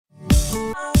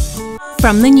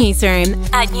From the newsroom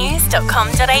at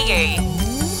news.com.au.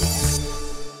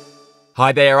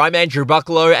 Hi there, I'm Andrew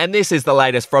Bucklow and this is the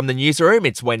latest from the newsroom.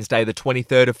 It's Wednesday the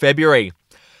 23rd of February.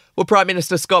 Well, Prime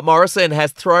Minister Scott Morrison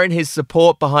has thrown his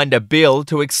support behind a bill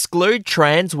to exclude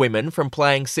trans women from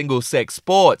playing single-sex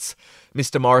sports.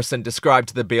 Mr Morrison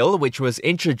described the bill, which was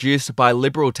introduced by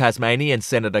Liberal Tasmanian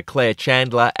Senator Claire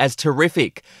Chandler, as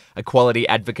terrific. Equality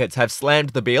advocates have slammed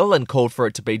the bill and called for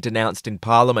it to be denounced in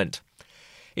Parliament.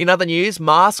 In other news,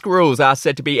 mask rules are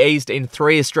set to be eased in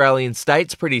 3 Australian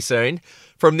states pretty soon.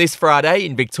 From this Friday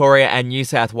in Victoria and New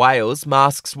South Wales,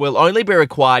 masks will only be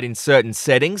required in certain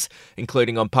settings,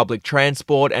 including on public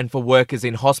transport and for workers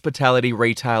in hospitality,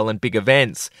 retail and big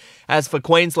events. As for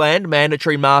Queensland,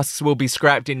 mandatory masks will be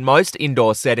scrapped in most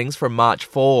indoor settings from March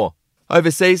 4.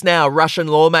 Overseas now, Russian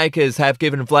lawmakers have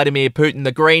given Vladimir Putin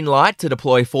the green light to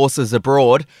deploy forces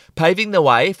abroad, paving the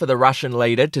way for the Russian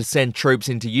leader to send troops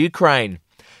into Ukraine.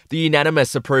 The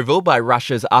unanimous approval by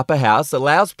Russia's upper house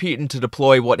allows Putin to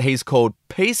deploy what he's called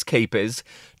peacekeepers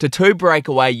to 2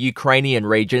 breakaway Ukrainian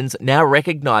regions now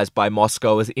recognised by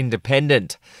Moscow as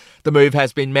independent. The move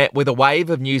has been met with a wave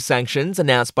of new sanctions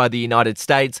announced by the United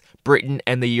States, Britain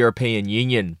and the European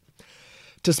Union.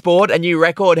 To sport, a new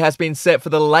record has been set for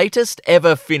the latest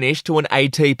ever finish to an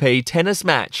ATP tennis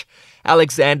match.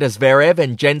 Alexander Zverev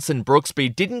and Jenson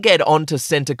Brooksby didn't get onto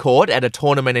centre court at a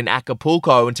tournament in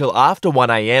Acapulco until after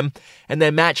 1am, and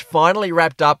their match finally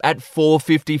wrapped up at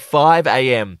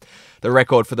 4:55am. The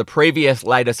record for the previous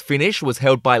latest finish was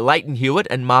held by Leighton Hewitt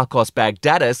and Marcos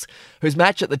Baghdatis, whose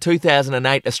match at the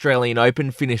 2008 Australian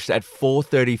Open finished at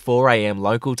 4:34am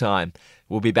local time.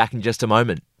 We'll be back in just a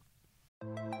moment.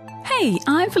 Hey,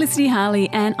 I'm Felicity Harley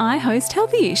and I host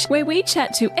Healthyish, where we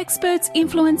chat to experts,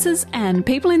 influencers and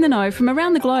people in the know from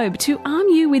around the globe to arm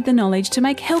you with the knowledge to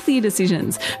make healthier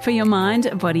decisions for your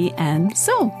mind, body and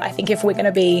soul. I think if we're going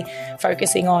to be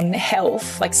focusing on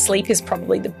health, like sleep is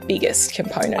probably the biggest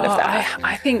component of that.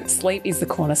 I think sleep is the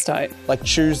cornerstone. Like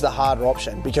choose the harder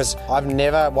option, because I've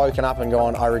never woken up and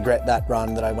gone, I regret that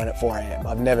run that I went at 4am.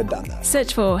 I've never done that.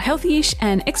 Search for Healthyish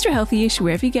and Extra Healthyish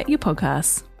wherever you get your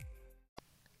podcasts.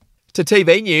 To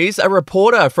TV news, a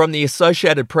reporter from the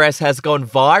Associated Press has gone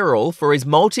viral for his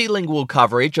multilingual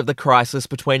coverage of the crisis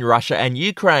between Russia and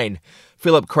Ukraine.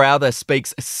 Philip Crowther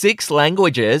speaks 6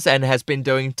 languages and has been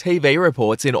doing TV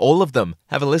reports in all of them.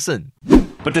 Have a listen.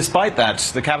 But despite that,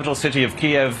 the capital city of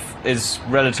Kiev is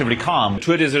relatively calm.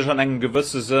 Tudi se schon ein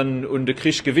gewisser Sinn und der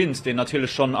Krieg gewinnt, den natürlich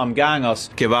schon am Gang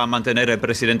ist. Que va a mantener el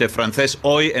presidente francés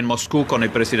hoy en Moscú con el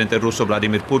presidente russo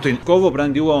Vladimir Putin. Kovo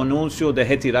brandiu o anúncio de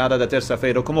retirada da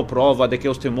terça-feira como prova de que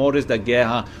os temores da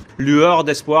guerra, lueur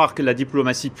d'espoir que la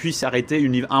diplomatie puisse arrêter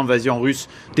une invasion russe,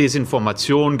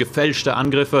 Desinformation, gefälschte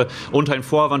Angriffe und ein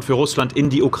Vorwand für Russland in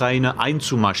die Ukraine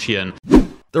einzumarschieren.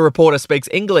 The reporter speaks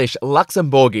English,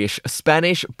 Luxembourgish,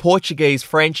 Spanish, Portuguese,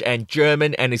 French and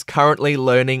German and is currently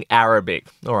learning Arabic.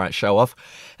 All right, show off.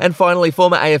 And finally,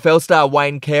 former AFL star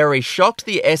Wayne Carey shocked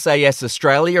the SAS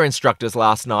Australia instructors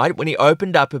last night when he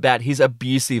opened up about his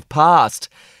abusive past.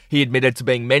 He admitted to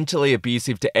being mentally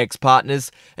abusive to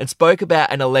ex-partners and spoke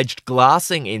about an alleged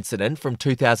glassing incident from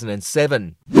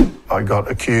 2007. I got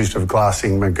accused of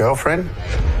glassing my girlfriend.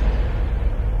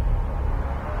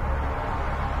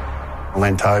 I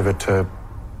leant over to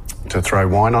throw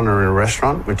wine on her in a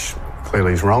restaurant, which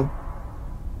clearly is wrong.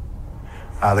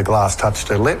 The glass touched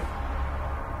her lip.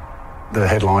 The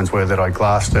headlines were that I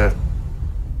glassed her.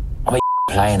 What are you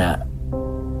playing at?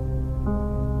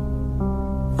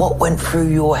 What went through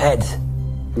your head?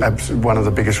 One of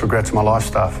the biggest regrets of my life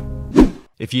stuff.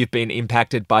 If you've been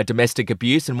impacted by domestic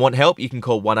abuse and want help, you can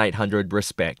call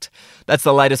 1-800-RESPECT. That's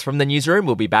the latest from the newsroom.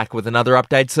 We'll be back with another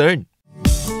update soon.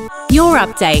 Your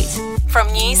update from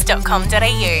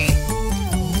news.com.au.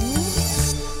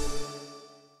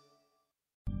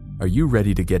 Are you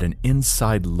ready to get an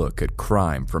inside look at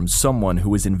crime from someone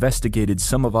who has investigated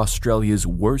some of Australia's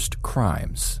worst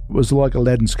crimes? It was like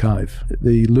Aladdin's Cave.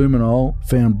 The luminol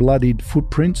found bloodied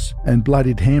footprints and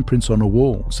bloodied handprints on a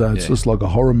wall, so it's just like a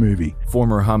horror movie.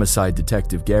 Former homicide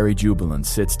detective Gary Jubilant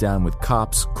sits down with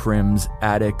cops, crims,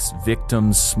 addicts,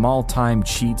 victims, small-time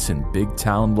cheats and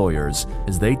big-town lawyers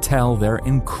as they tell their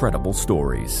incredible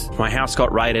stories. My house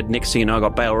got raided. Next thing you know, I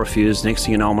got bail refused. Next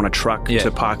thing you know, I'm on a truck to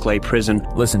Parklea Prison.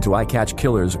 Listen to I Catch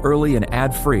Killers early and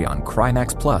ad-free on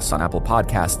Crimex Plus on Apple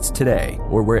Podcasts today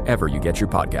or wherever you get your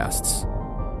podcasts.